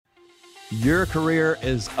Your career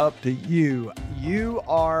is up to you. You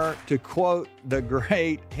are, to quote the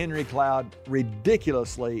great Henry Cloud,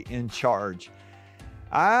 ridiculously in charge.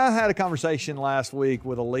 I had a conversation last week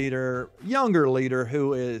with a leader, younger leader,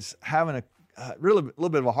 who is having a really little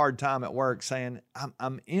bit of a hard time at work, saying,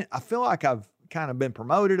 I feel like I've kind of been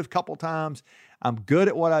promoted a couple times. I'm good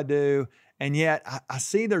at what I do. And yet I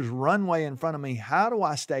see there's runway in front of me. How do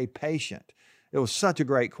I stay patient? It was such a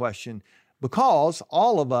great question, because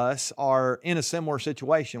all of us are in a similar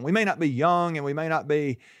situation. We may not be young, and we may not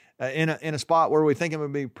be in a spot where we think it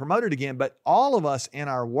would be promoted again, but all of us in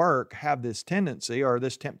our work have this tendency, or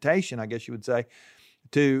this temptation, I guess you would say,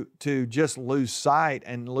 to just lose sight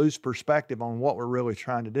and lose perspective on what we're really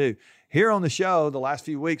trying to do. Here on the show, the last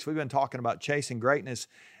few weeks, we've been talking about chasing greatness,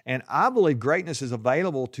 and I believe greatness is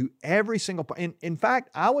available to every single person. In fact,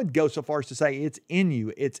 I would go so far as to say it's in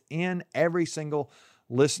you. It's in every single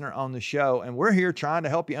listener on the show, and we're here trying to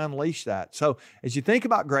help you unleash that. So as you think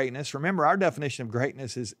about greatness, remember our definition of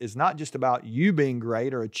greatness is not just about you being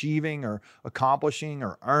great or achieving or accomplishing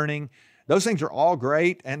or earning. Those things are all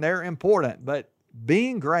great and they're important, but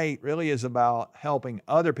being great really is about helping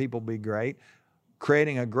other people be great,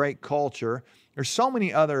 creating a great culture. There's so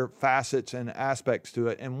many other facets and aspects to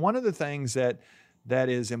it, and one of the things that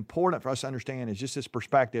is important for us to understand is just this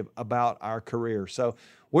perspective about our career. So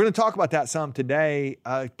we're going to talk about that some today.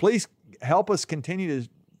 Please help us continue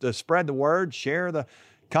to spread the word, share the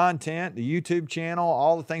content, the YouTube channel,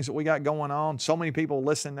 all the things that we got going on. So many people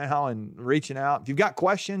listening now and reaching out. If you've got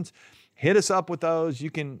questions, hit us up with those. You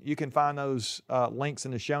can find those links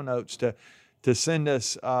in the show notes to send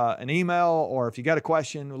us an email, or if you got a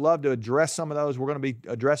question, we'd love to address some of those. We're going to be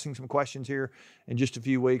addressing some questions here in just a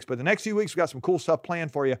few weeks, but the next few weeks, we've got some cool stuff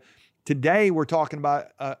planned for you. Today, we're talking about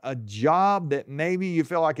a job that maybe you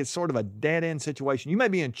feel like it's sort of a dead-end situation. You may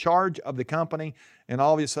be in charge of the company, and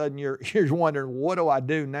all of a sudden you're wondering, what do I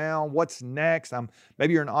do now? What's next?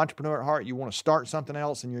 Maybe you're an entrepreneur at heart. You want to start something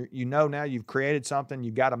else, and you know now you've created something.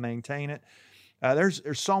 You've got to maintain it. There's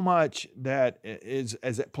so much that is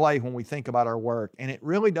at play when we think about our work, and it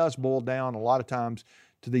really does boil down a lot of times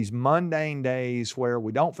to these mundane days where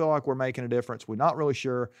we don't feel like we're making a difference. We're not really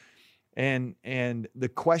sure. And the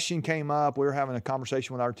question came up. We were having a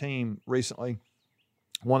conversation with our team recently.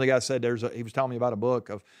 One of the guys said he was telling me about a book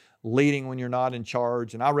of leading when you're not in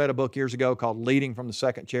charge. And I read a book years ago called Leading from the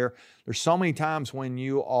Second Chair. There's so many times when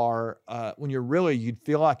you you'd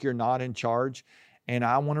feel like you're not in charge. And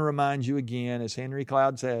I want to remind you again, as Henry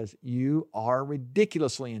Cloud says, you are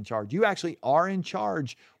ridiculously in charge. You actually are in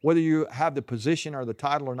charge, whether you have the position or the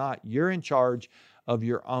title or not. You're in charge of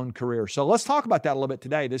your own career. So let's talk about that a little bit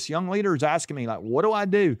today. This young leader is asking me, like, what do I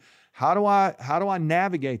do? How do I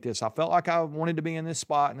navigate this? I felt like I wanted to be in this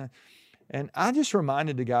spot. And I just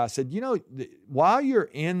reminded the guy, I said, while you're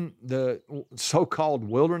in the so-called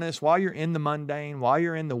wilderness, while you're in the mundane, while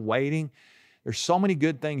you're in the waiting, there's so many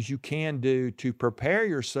good things you can do to prepare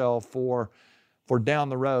yourself for down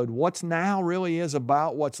the road. What's now really is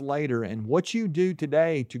about what's later. And what you do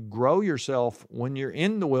today to grow yourself when you're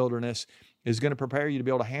in the wilderness is going to prepare you to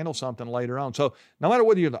be able to handle something later on. So no matter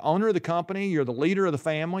whether you're the owner of the company, you're the leader of the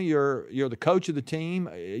family, you're the coach of the team,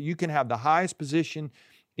 you can have the highest position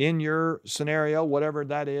in your scenario, whatever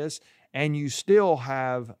that is, and you still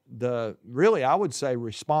have I would say,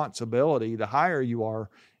 responsibility. The higher you are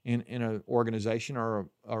in an organization or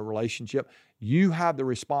a relationship, you have the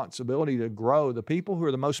responsibility to grow. The people who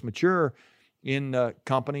are the most mature in the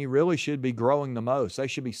company really should be growing the most. They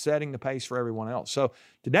should be setting the pace for everyone else. So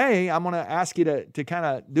today I'm going to ask you to kind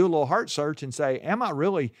of do a little heart search and say, am I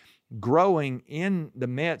really growing in the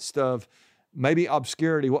midst of maybe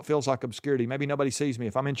obscurity, what feels like obscurity? Maybe nobody sees me.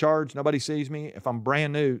 If I'm in charge, nobody sees me. If I'm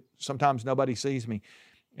brand new, sometimes nobody sees me.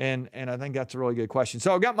 And I think that's a really good question.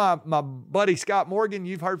 So I've got my buddy, Scott Morgan.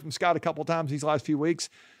 You've heard from Scott a couple of times these last few weeks.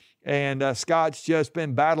 And Scott's just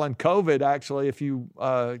been battling COVID actually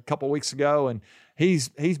a couple of weeks ago, and he's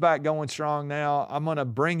back going strong now. I'm going to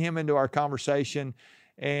bring him into our conversation.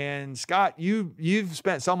 And Scott, you've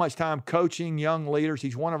spent so much time coaching young leaders.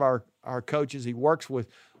 He's one of our coaches. He works with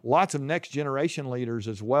lots of next generation leaders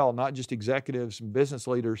as well, not just executives and business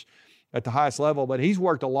leaders at the highest level, but he's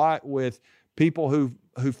worked a lot with people who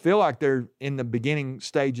feel like they're in the beginning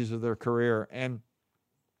stages of their career. And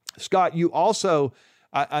Scott, you also,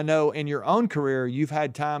 I know in your own career, you've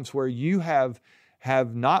had times where you have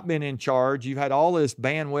not been in charge. You've had all this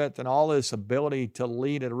bandwidth and all this ability to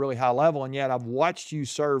lead at a really high level. And yet I've watched you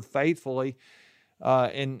serve faithfully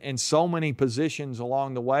in so many positions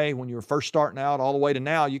along the way. When you were first starting out all the way to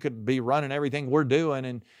now, you could be running everything we're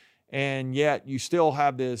doing. And yet you still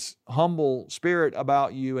have this humble spirit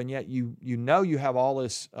about you. And yet you know you have all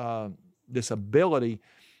this this ability.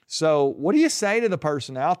 So what do you say to the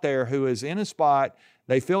person out there who is in a spot,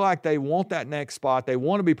 they feel like they want that next spot, they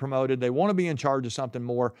want to be promoted, they want to be in charge of something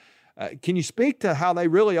more? Can you speak to how they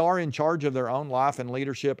really are in charge of their own life and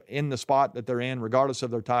leadership in the spot that they're in, regardless of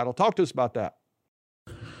their title? Talk to us about that.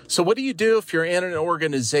 So what do you do if you're in an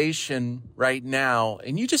organization right now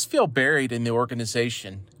and you just feel buried in the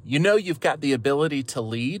organization? You know you've got the ability to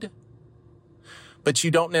lead, but you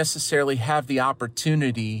don't necessarily have the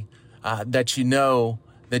opportunity that you know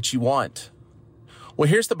that you want. Well,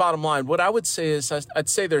 here's the bottom line. What I would say is I'd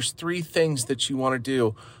say there's three things that you want to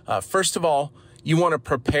do. First of all, you want to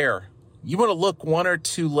prepare. You want to look one or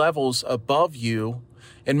two levels above you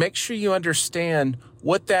and make sure you understand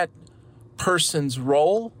what that person's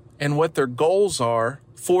role and what their goals are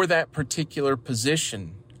for that particular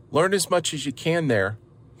position. Learn as much as you can there.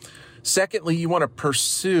 Secondly, you want to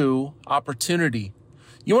pursue opportunity.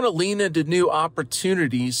 You want to lean into new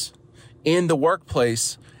opportunities in the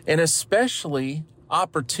workplace, and especially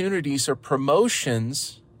opportunities or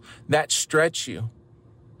promotions that stretch you.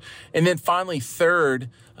 And then finally, third,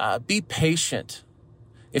 be patient.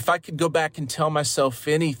 If I could go back and tell myself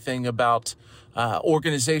anything about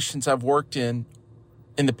organizations I've worked in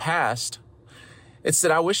the past, it's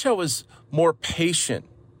that I wish I was more patient.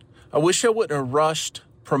 I wish I wouldn't have rushed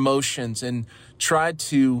promotions and tried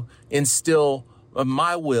to instill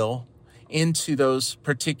my will into those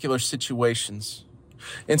particular situations.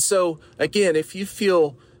 And so, again, if you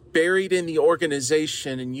feel buried in the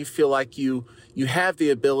organization and you feel like you have the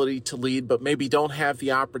ability to lead, but maybe don't have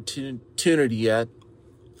the opportunity yet,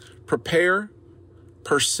 prepare,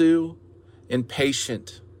 pursue, and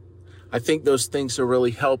patient. I think those things will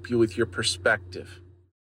really help you with your perspective.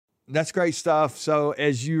 That's great stuff. So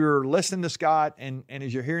as you're listening to Scott and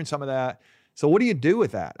as you're hearing some of that, so what do you do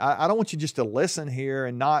with that? I don't want you just to listen here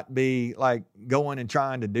and not be like going and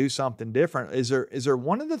trying to do something different. Is there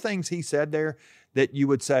one of the things he said there that you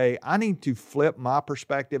would say, I need to flip my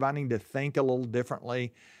perspective, I need to think a little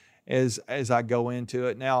differently as I go into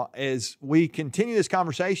it? Now, as we continue this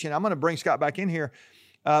conversation, I'm going to bring Scott back in here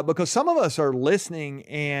because some of us are listening,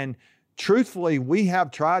 and truthfully, we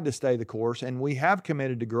have tried to stay the course, and we have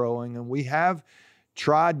committed to growing, and we have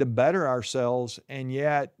tried to better ourselves. And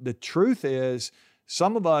yet the truth is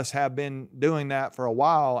some of us have been doing that for a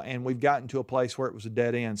while, and we've gotten to a place where it was a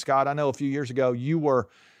dead end. Scott, I know a few years ago you were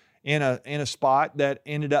in a spot that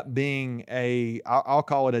ended up being I'll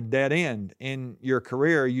call it a dead end in your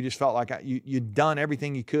career. You just felt like you'd done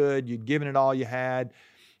everything you could. You'd given it all you had.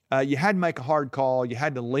 You had to make a hard call. You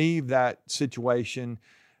had to leave that situation.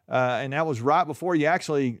 And that was right before you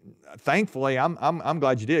actually, thankfully, I'm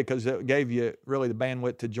glad you did, because it gave you really the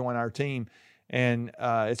bandwidth to join our team. And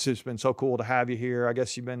it's just been so cool to have you here. I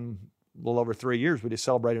guess you've been a little over 3 years. We just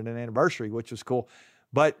celebrated an anniversary, which was cool.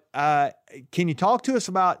 But can you talk to us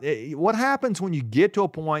about what happens when you get to a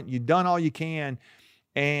point, you've done all you can,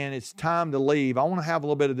 and it's time to leave? I want to have a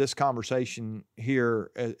little bit of this conversation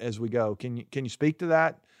here as we go. Can you speak to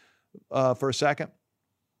that for a second?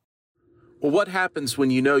 Well, what happens when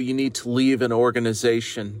you know you need to leave an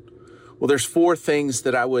organization? Well, there's 4 things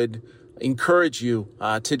that I would encourage you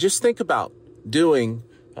to just think about doing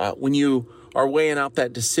when you are weighing out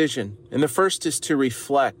that decision. And the first is to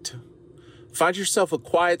reflect. Find yourself a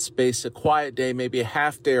quiet space, a quiet day, maybe a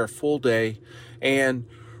half day or a full day, and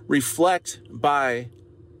reflect by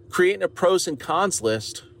creating a pros and cons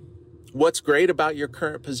list. What's great about your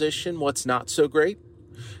current position? What's not so great?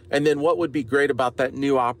 And then what would be great about that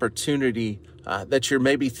new opportunity that you're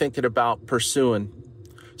maybe thinking about pursuing?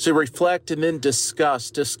 So reflect and then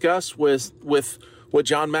discuss. Discuss with what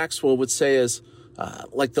John Maxwell would say is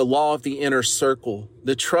like the law of the inner circle,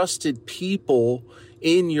 the trusted people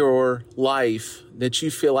in your life that you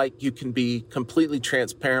feel like you can be completely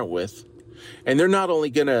transparent with. And they're not only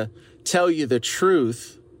going to tell you the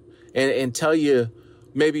truth and tell you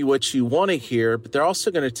maybe what you want to hear, but they're also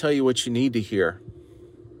going to tell you what you need to hear.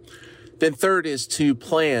 Then third is to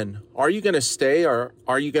plan. Are you going to stay or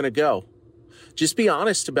are you going to go? Just be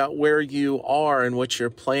honest about where you are and what your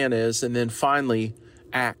plan is. And then finally,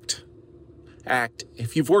 act. Act.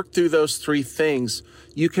 If you've worked through those 3 things,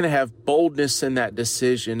 you can have boldness in that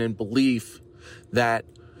decision and belief that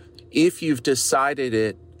if you've decided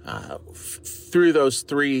it through those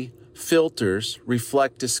 3 filters,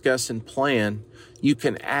 reflect, discuss, and plan, you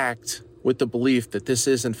can act with the belief that this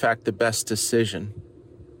is, in fact, the best decision.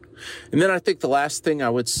 And then I think the last thing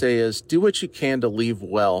I would say is do what you can to leave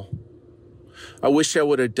well. I wish I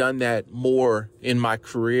would have done that more in my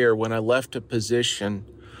career when I left a position.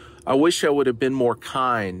 I wish I would have been more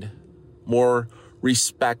kind, more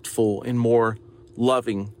respectful, and more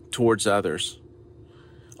loving towards others.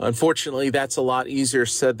 Unfortunately, that's a lot easier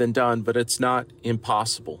said than done, but it's not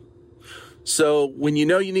impossible. So when you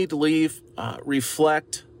know you need to leave,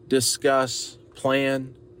 reflect, discuss,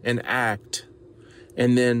 plan, and act,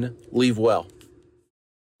 and then leave well.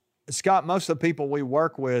 Scott, most of the people we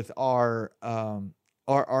work with are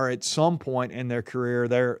at some point in their career,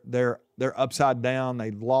 they're upside down.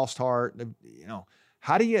 They've lost heart.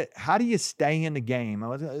 How do you stay in the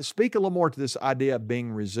game? Speak a little more to this idea of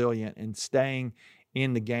being resilient and staying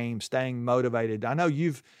in the game, staying motivated. I know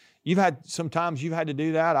you've had sometimes you've had to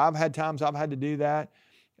do that. I've had times I've had to do that.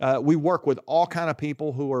 We work with all kind of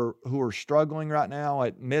people who are struggling right now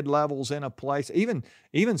at mid levels in a place.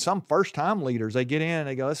 Even some first time leaders, they get in and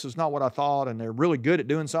they go, "This is not what I thought," and they're really good at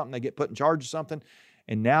doing something. They get put in charge of something,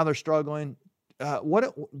 and now they're struggling.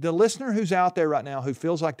 What the listener who's out there right now who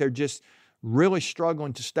feels like they're just really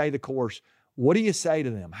struggling to stay the course, what do you say to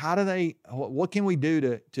them? What can we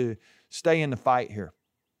do to stay in the fight here?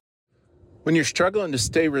 When you're struggling to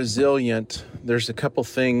stay resilient, there's a couple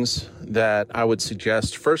things that I would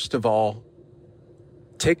suggest. First of all,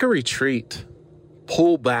 take a retreat,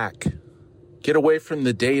 pull back, get away from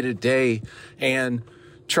the day-to-day, and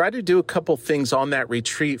try to do a couple things on that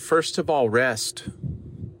retreat. First of all, rest.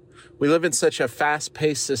 We live in such a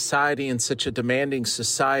fast-paced society and such a demanding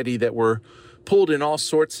society that we're pulled in all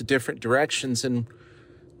sorts of different directions. And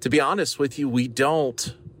to be honest with you, we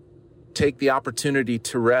don't take the opportunity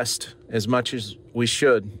to rest as much as we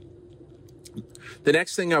should. The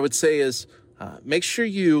next thing I would say is make sure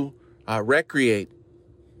you recreate.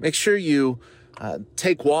 Make sure you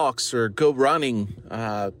take walks or go running,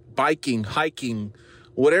 biking, hiking,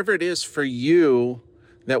 whatever it is for you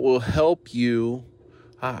that will help you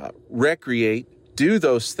recreate, do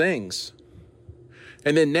those things.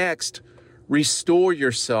 And then next, restore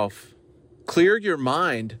yourself, clear your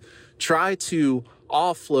mind, try to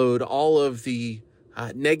offload all of the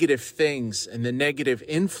negative things and the negative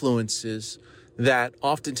influences that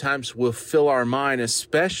oftentimes will fill our mind,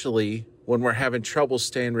 especially when we're having trouble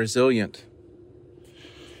staying resilient.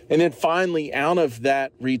 And then finally, out of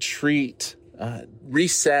that retreat,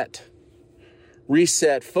 reset,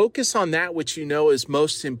 focus on that which you know is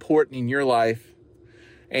most important in your life.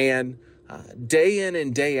 And day in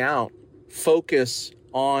and day out, focus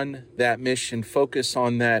on that mission, focus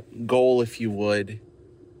on that goal, if you would.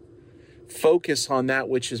 Focus on that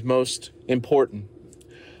which is most important.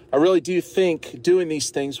 I really do think doing these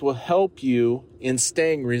things will help you in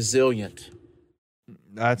staying resilient.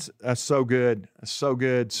 That's so good. That's so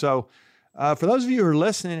good. So for those of you who are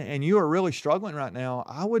listening and you are really struggling right now,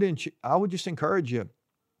 I would just encourage you.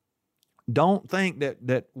 Don't think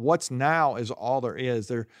that what's now is all there is.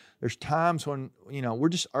 There's times when, we're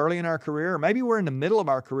just early in our career, or maybe we're in the middle of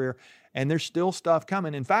our career and there's still stuff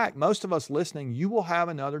coming. In fact, most of us listening, you will have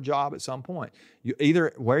another job at some point. You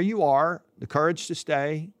either where you are, the courage to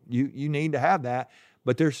stay, you need to have that,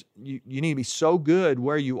 but you need to be so good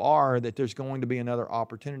where you are that there's going to be another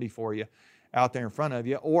opportunity for you out there in front of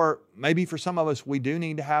you. Or maybe for some of us, we do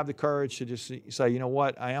need to have the courage to just say, you know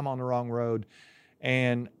what, I am on the wrong road.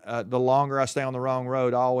 And the longer I stay on the wrong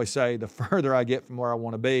road, I always say the further I get from where I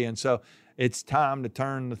want to be. And so it's time to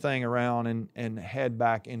turn the thing around and head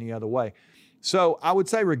back any other way. So I would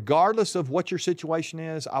say, regardless of what your situation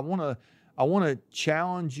is, I want to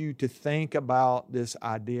challenge you to think about this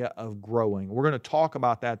idea of growing. We're going to talk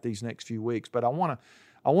about that these next few weeks, but I want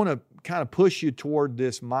to kind of push you toward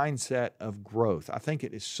this mindset of growth. I think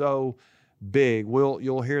it is so big.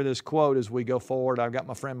 You'll hear this quote as we go forward. I've got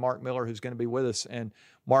my friend Mark Miller who's going to be with us, and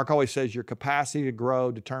Mark always says your capacity to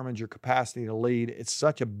grow determines your capacity to lead. It's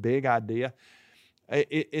such a big idea.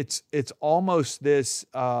 It's almost this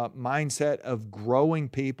mindset of growing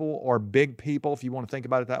people, or big people, if you want to think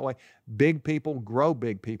about it that way. Big people grow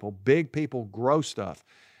big people. Big people grow stuff.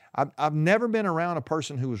 I've never been around a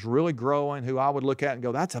person who was really growing, who I would look at and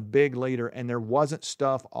go, that's a big leader, and there wasn't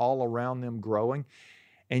stuff all around them growing.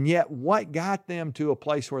 And yet what got them to a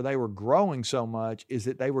place where they were growing so much is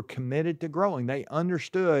that they were committed to growing. They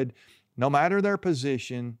understood, no matter their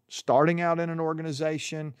position, starting out in an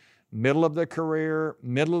organization, middle of their career,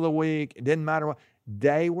 middle of the week, it didn't matter what,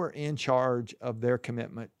 they were in charge of their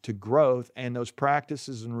commitment to growth and those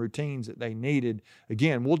practices and routines that they needed.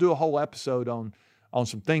 Again, we'll do a whole episode on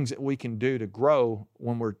some things that we can do to grow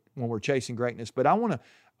when we're chasing greatness. But I want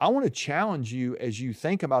to challenge you as you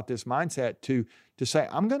think about this mindset to say,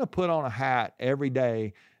 I'm going to put on a hat every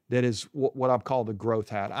day that is what I've called the growth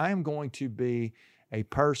hat. I am going to be a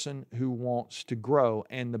person who wants to grow.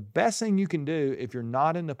 And the best thing you can do if you're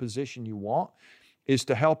not in the position you want is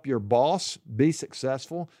to help your boss be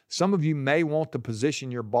successful. Some of you may want the position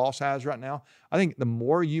your boss has right now. I think the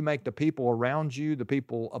more you make the people around you, the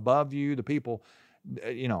people above you, the people,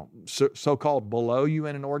 so-called below you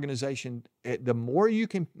in an organization, the more you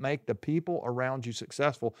can make the people around you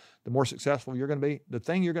successful, the more successful you're going to be. The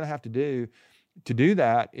thing you're going to have to do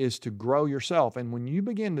that is to grow yourself. And when you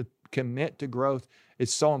begin to commit to growth,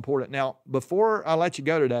 it's so important. Now, before I let you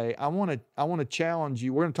go today, I want to challenge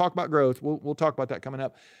you. We're going to talk about growth. We'll talk about that coming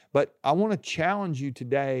up. But I want to challenge you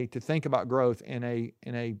today to think about growth in a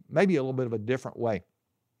maybe a little bit of a different way.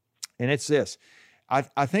 And it's this.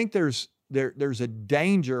 I think there's a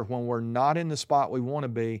danger when we're not in the spot we want to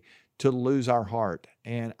be to lose our heart.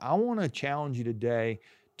 And I want to challenge you today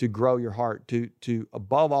to grow your heart, to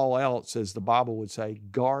above all else, as the Bible would say,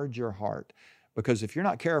 guard your heart. Because if you're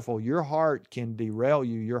not careful, your heart can derail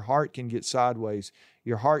you. Your heart can get sideways.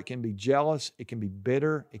 Your heart can be jealous. It can be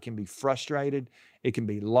bitter. It can be frustrated. It can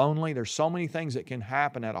be lonely. There's so many things that can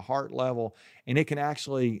happen at a heart level, and it can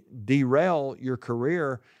actually derail your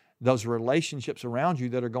career, those relationships around you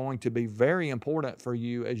that are going to be very important for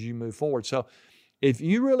you as you move forward. So if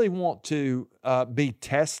you really want to be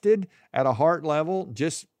tested at a heart level,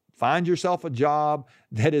 just find yourself a job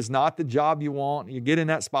that is not the job you want. You get in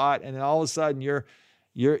that spot, and then all of a sudden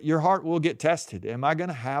your heart will get tested. Am I going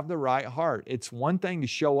to have the right heart? It's one thing to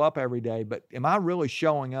show up every day, but am I really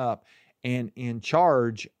showing up and in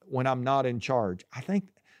charge when I'm not in charge? I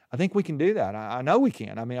think we can do that. I know we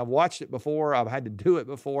can. I mean, I've watched it before. I've had to do it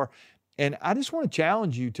before. And I just want to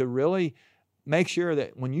challenge you to really make sure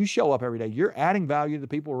that when you show up every day, you're adding value to the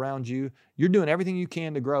people around you. You're doing everything you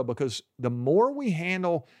can to grow, because the more we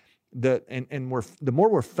handle the more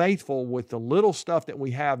we're faithful with the little stuff that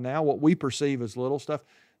we have now, what we perceive as little stuff,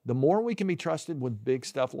 the more we can be trusted with big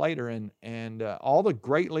stuff later. And all the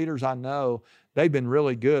great leaders I know, they've been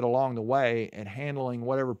really good along the way at handling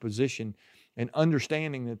whatever position and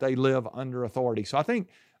understanding that they live under authority. So I think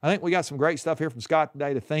we got some great stuff here from Scott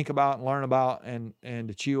today to think about and learn about and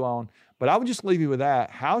to chew on. But I would just leave you with that.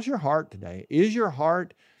 How's your heart today? Is your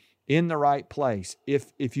heart in the right place?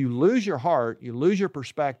 If you lose your heart, you lose your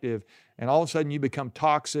perspective, and all of a sudden you become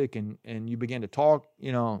toxic and you begin to talk,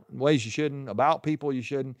 in ways you shouldn't, about people you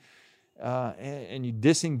shouldn't, and you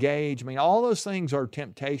disengage. I mean, all those things are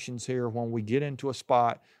temptations here when we get into a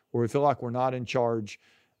spot where we feel like we're not in charge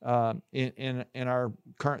in our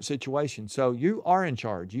current situation. So you are in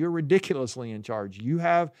charge. You're ridiculously in charge. You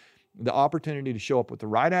have the opportunity to show up with the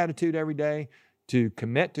right attitude every day, to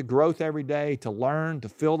commit to growth every day, to learn, to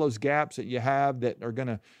fill those gaps that you have that are going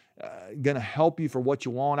to help you for what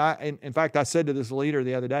you want. In fact, I said to this leader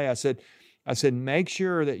the other day, I said, make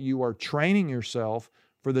sure that you are training yourself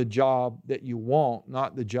for the job that you want,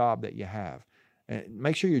 not the job that you have. And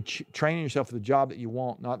make sure you're training yourself for the job that you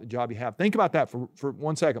want, not the job you have. Think about that for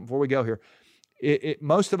 1 second before we go here.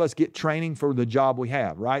 Most of us get training for the job we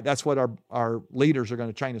have, right? That's what our leaders are going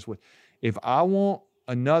to train us with. If I want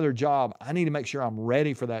another job, I need to make sure I'm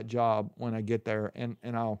ready for that job when I get there. And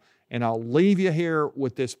I'll leave you here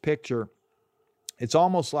with this picture. It's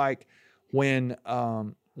almost like when a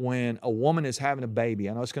woman is having a baby.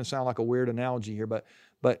 I know it's going to sound like a weird analogy here, but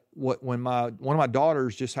when one of my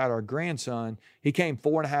daughters just had our grandson, he came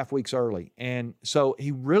 4.5 weeks early. And so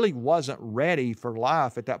he really wasn't ready for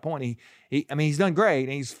life at that point. He's done great.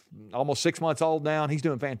 He's almost 6 months old now, and he's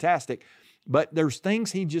doing fantastic. But there's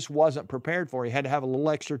things he just wasn't prepared for. He had to have a little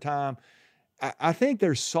extra time. I think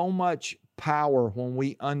there's so much power when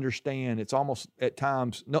we understand. It's almost at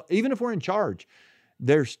times, no, even if we're in charge,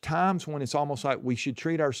 there's times when it's almost like we should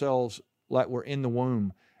treat ourselves like we're in the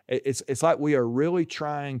womb. It's like we are really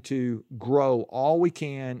trying to grow all we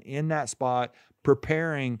can in that spot,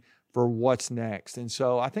 preparing for what's next. And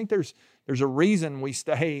so I think there's a reason we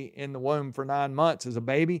stay in the womb for 9 months as a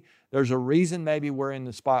baby. There's a reason maybe we're in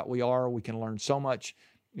the spot we are. We can learn so much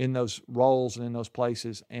in those roles and in those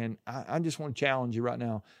places. And I just want to challenge you right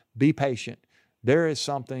now. Be patient. There is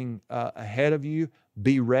something ahead of you.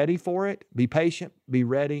 Be ready for it. Be patient. Be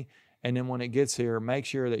ready. And then when it gets here, make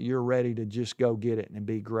sure that you're ready to just go get it and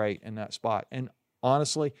be great in that spot. And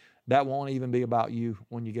honestly, that won't even be about you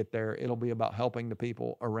when you get there. It'll be about helping the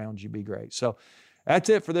people around you be great. So that's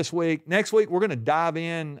it for this week. Next week, we're going to dive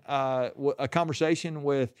in a conversation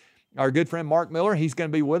with our good friend Mark Miller. He's going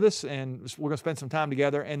to be with us, and we're going to spend some time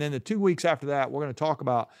together. And then the 2 weeks after that, we're going to talk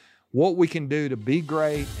about what we can do to be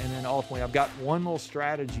great. And then ultimately, I've got one little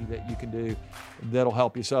strategy that you can do that'll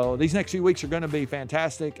help you. So these next few weeks are going to be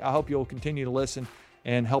fantastic. I hope you'll continue to listen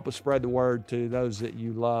and help us spread the word to those that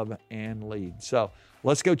you love and lead. So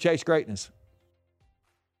let's go chase greatness.